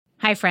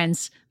Hi,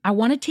 friends. I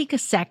want to take a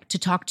sec to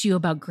talk to you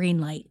about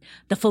Greenlight,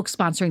 the folks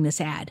sponsoring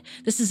this ad.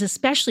 This is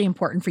especially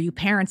important for you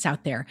parents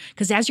out there,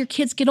 because as your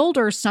kids get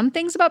older, some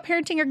things about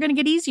parenting are going to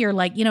get easier,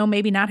 like,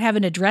 maybe not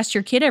having to dress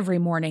your kid every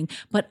morning,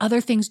 but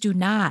other things do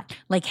not,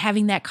 like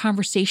having that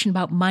conversation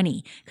about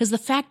money. Because the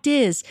fact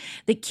is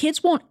that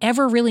kids won't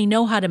ever really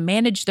know how to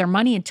manage their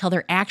money until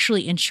they're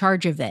actually in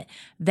charge of it.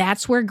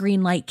 That's where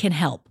Greenlight can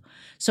help.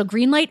 So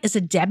Greenlight is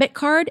a debit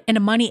card and a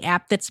money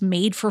app that's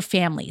made for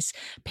families.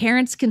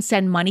 Parents can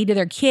send money to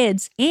their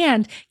kids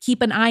and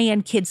keep an eye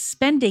on kids'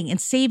 spending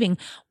and saving,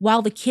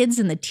 while the kids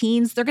and the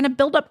teens, they're going to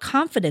build up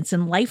confidence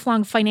and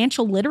lifelong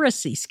financial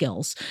literacy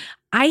skills.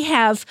 I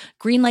have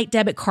Greenlight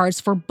debit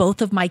cards for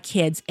both of my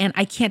kids, and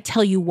I can't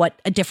tell you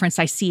what a difference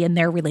I see in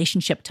their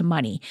relationship to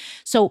money.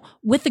 So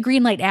with the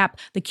Greenlight app,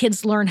 the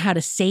kids learn how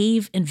to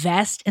save,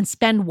 invest, and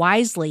spend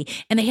wisely,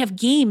 and they have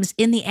games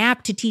in the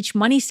app to teach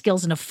money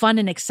skills in a fun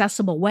and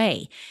accessible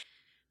way.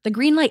 The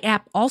Greenlight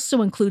app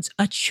also includes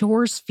a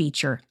chores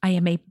feature. I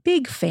am a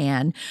big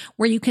fan,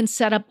 where you can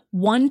set up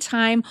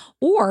one-time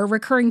or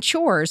recurring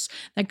chores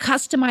that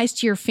customize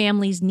to your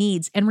family's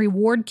needs and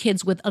reward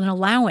kids with an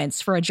allowance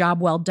for a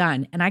job well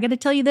done. And I got to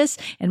tell you this,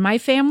 in my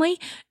family,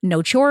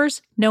 no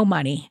chores, no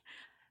money.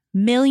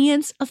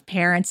 Millions of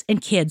parents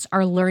and kids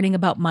are learning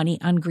about money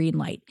on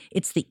Greenlight.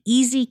 It's the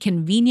easy,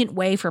 convenient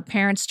way for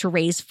parents to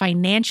raise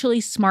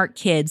financially smart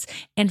kids,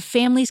 and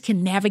families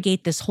can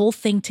navigate this whole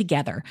thing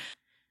together.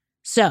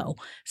 So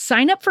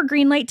sign up for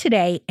Greenlight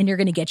today, and you're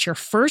going to get your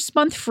first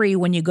month free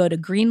when you go to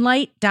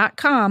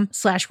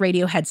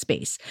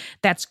greenlight.com/radioheadspace.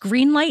 That's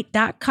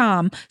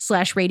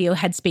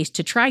greenlight.com/radioheadspace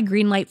to try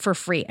Greenlight for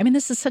free. I mean,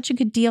 this is such a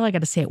good deal. I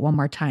got to say it one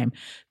more time.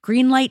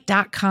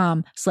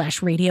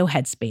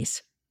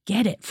 Greenlight.com/radioheadspace.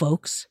 Get it,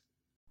 folks.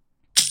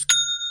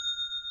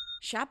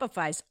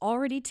 Shopify's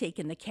already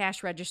taken the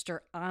cash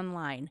register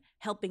online,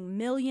 helping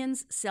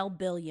millions sell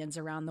billions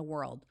around the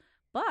world.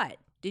 But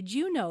did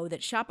you know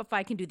that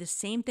Shopify can do the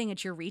same thing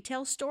at your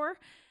retail store?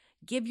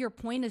 Give your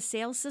point of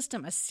sale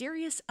system a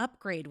serious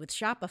upgrade with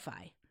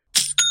Shopify.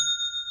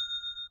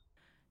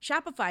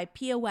 Shopify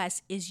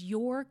POS is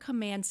your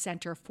command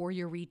center for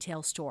your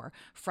retail store.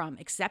 From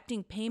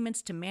accepting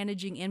payments to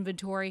managing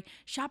inventory,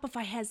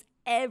 Shopify has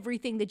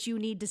everything that you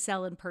need to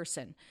sell in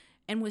person.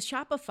 And with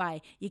Shopify,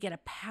 you get a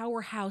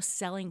powerhouse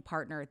selling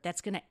partner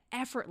that's going to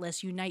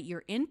effortlessly unite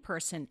your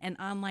in-person and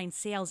online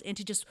sales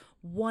into just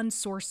one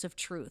source of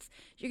truth.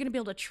 You're going to be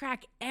able to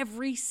track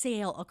every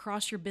sale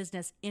across your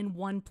business in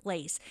one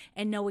place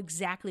and know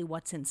exactly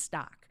what's in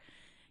stock.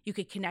 You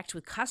could connect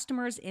with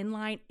customers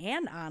inline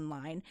and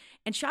online.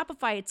 And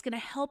Shopify, it's going to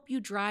help you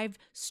drive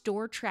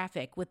store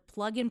traffic with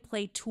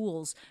plug-and-play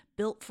tools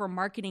built for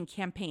marketing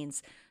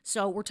campaigns.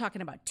 So we're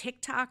talking about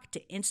TikTok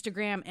to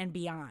Instagram and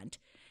beyond.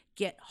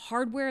 Get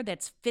hardware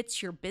that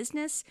fits your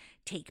business,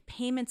 take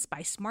payments by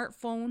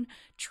smartphone,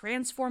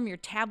 transform your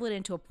tablet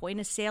into a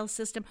point-of-sale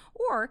system,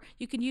 or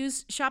you can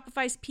use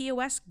Shopify's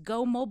POS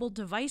Go mobile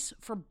device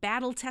for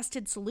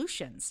battle-tested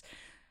solutions.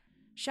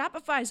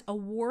 Shopify's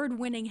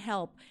award-winning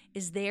help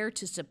is there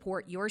to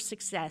support your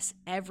success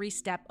every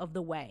step of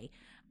the way.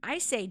 I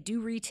say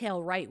do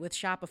retail right with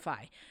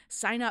Shopify.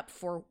 Sign up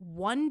for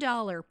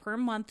 $1 per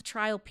month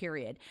trial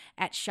period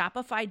at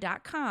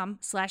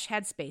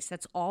shopify.com/headspace.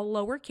 That's all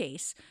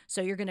lowercase.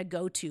 So you're going to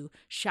go to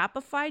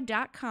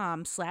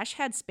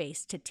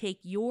shopify.com/headspace to take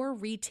your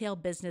retail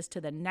business to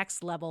the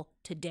next level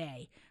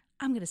today.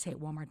 I'm going to say it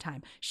one more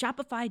time.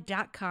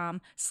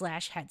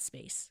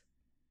 Shopify.com/headspace.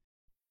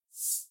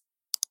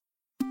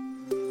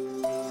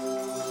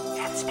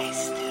 Headspace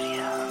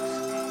Studios.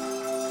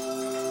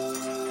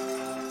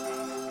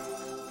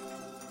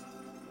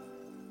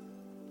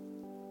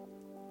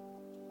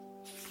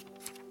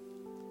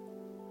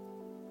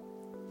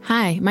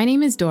 Hi, my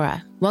name is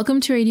Dora. Welcome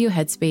to Radio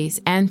Headspace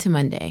and to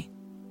Monday.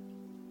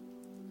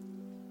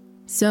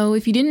 So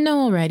if you didn't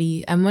know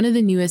already, I'm one of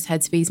the newest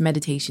Headspace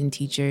meditation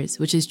teachers,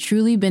 which has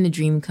truly been a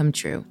dream come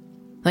true.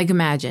 Like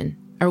imagine,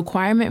 a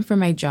requirement for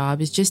my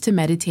job is just to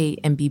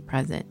meditate and be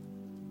present.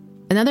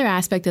 Another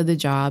aspect of the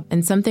job,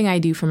 and something I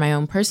do for my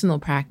own personal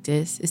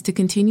practice, is to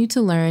continue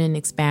to learn and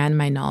expand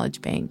my knowledge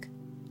bank.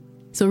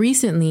 So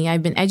recently,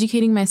 I've been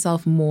educating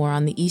myself more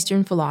on the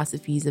Eastern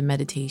philosophies of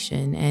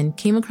meditation and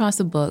came across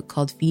a book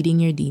called Feeding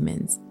Your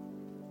Demons.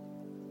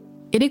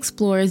 It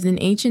explores an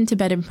ancient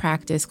Tibetan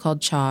practice called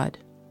Chod,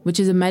 which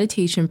is a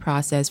meditation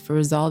process for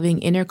resolving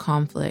inner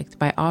conflict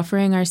by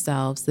offering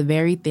ourselves the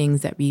very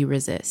things that we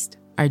resist,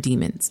 our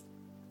demons.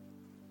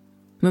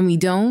 When we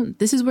don't,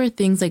 this is where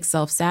things like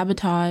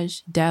self-sabotage,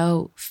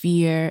 doubt,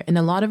 fear, and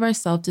a lot of our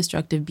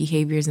self-destructive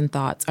behaviors and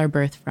thoughts are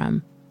birthed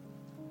from.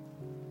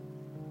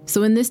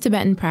 So in this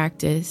Tibetan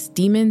practice,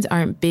 demons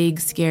aren't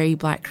big, scary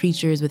black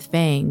creatures with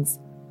fangs.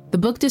 The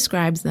book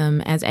describes them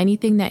as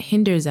anything that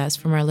hinders us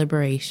from our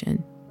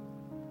liberation.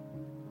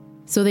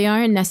 So they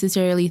aren't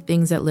necessarily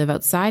things that live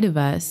outside of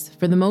us.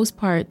 For the most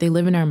part, they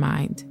live in our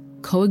mind,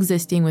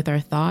 coexisting with our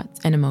thoughts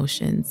and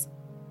emotions.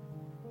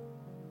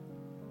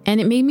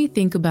 And it made me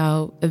think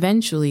about,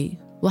 eventually,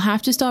 we'll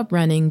have to stop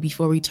running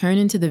before we turn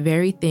into the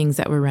very things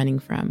that we're running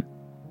from.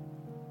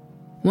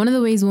 One of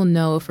the ways we'll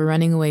know if we're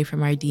running away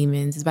from our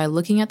demons is by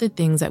looking at the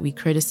things that we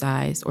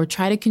criticize or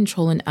try to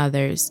control in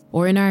others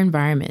or in our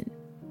environment.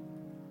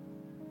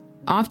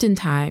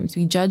 Oftentimes,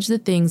 we judge the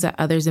things that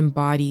others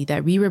embody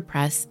that we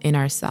repress in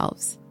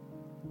ourselves.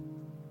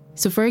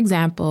 So for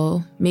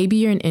example, maybe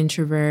you're an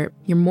introvert,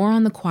 you're more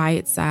on the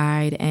quiet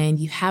side, and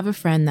you have a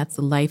friend that's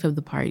the life of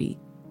the party.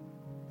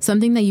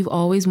 Something that you've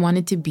always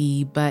wanted to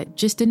be, but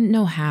just didn't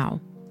know how.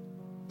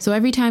 So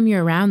every time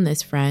you're around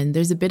this friend,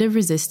 there's a bit of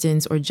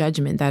resistance or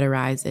judgment that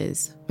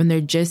arises when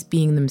they're just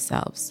being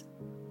themselves.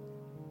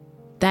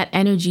 That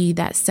energy,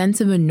 that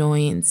sense of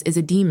annoyance is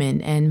a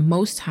demon, and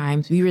most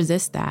times we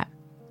resist that.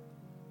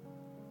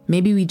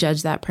 Maybe we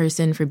judge that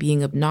person for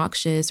being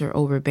obnoxious or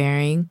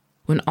overbearing,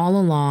 when all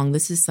along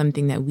this is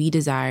something that we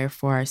desire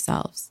for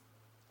ourselves.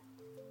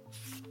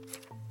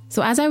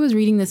 So as I was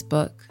reading this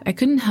book, I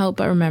couldn't help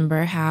but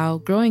remember how,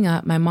 growing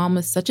up, my mom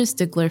was such a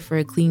stickler for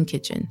a clean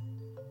kitchen.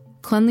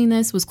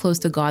 Cleanliness was close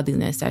to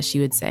godliness, as she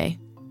would say.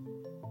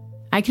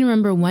 I can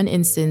remember one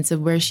instance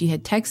of where she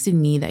had texted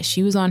me that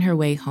she was on her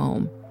way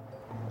home.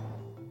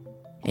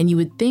 And you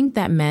would think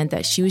that meant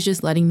that she was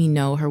just letting me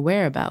know her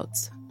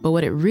whereabouts. But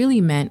what it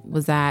really meant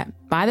was that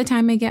by the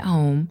time I get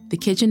home, the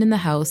kitchen and the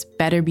house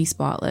better be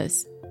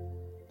spotless.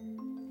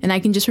 And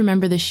I can just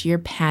remember the sheer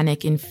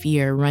panic and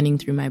fear running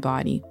through my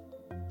body.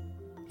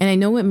 And I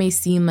know it may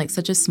seem like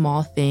such a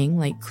small thing,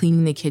 like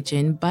cleaning the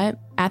kitchen, but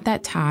at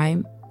that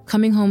time,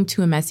 coming home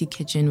to a messy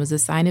kitchen was a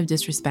sign of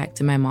disrespect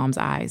in my mom's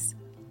eyes.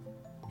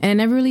 And I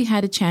never really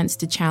had a chance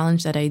to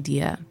challenge that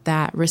idea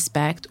that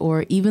respect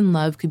or even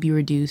love could be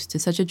reduced to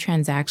such a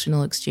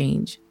transactional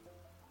exchange.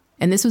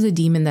 And this was a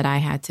demon that I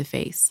had to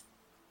face.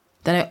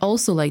 That I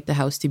also liked the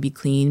house to be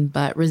clean,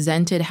 but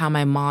resented how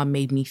my mom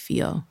made me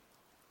feel.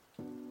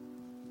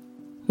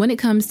 When it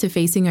comes to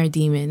facing our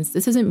demons,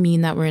 this doesn't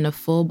mean that we're in a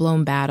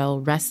full-blown battle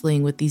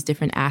wrestling with these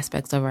different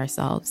aspects of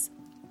ourselves.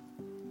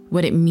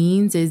 What it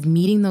means is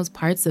meeting those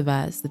parts of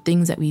us, the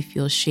things that we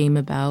feel shame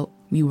about,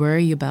 we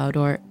worry about,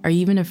 or are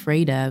even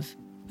afraid of.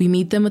 We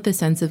meet them with a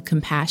sense of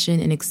compassion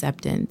and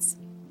acceptance.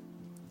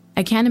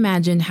 I can't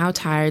imagine how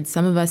tired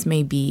some of us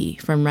may be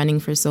from running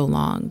for so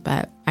long,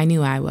 but I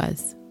knew I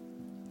was.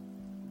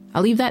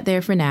 I'll leave that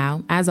there for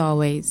now. As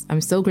always,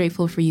 I'm so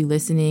grateful for you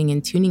listening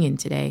and tuning in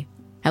today.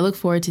 I look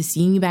forward to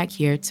seeing you back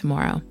here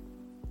tomorrow.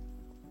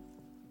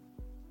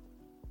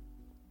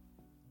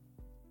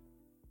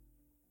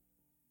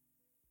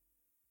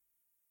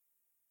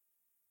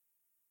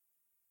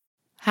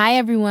 Hi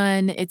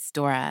everyone, it's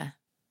Dora.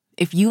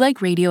 If you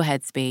like Radio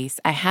Headspace,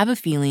 I have a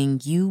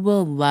feeling you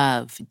will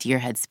love Dear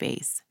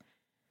Headspace.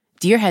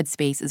 Dear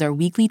Headspace is our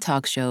weekly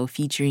talk show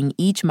featuring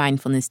each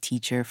mindfulness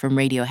teacher from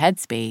Radio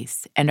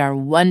Headspace and our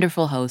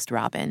wonderful host,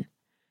 Robin.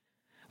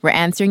 We're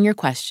answering your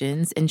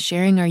questions and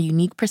sharing our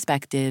unique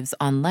perspectives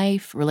on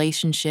life,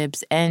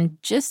 relationships, and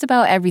just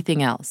about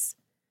everything else.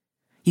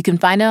 You can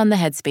find it on the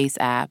Headspace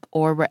app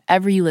or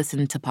wherever you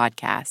listen to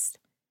podcasts.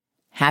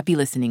 Happy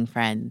listening,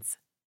 friends.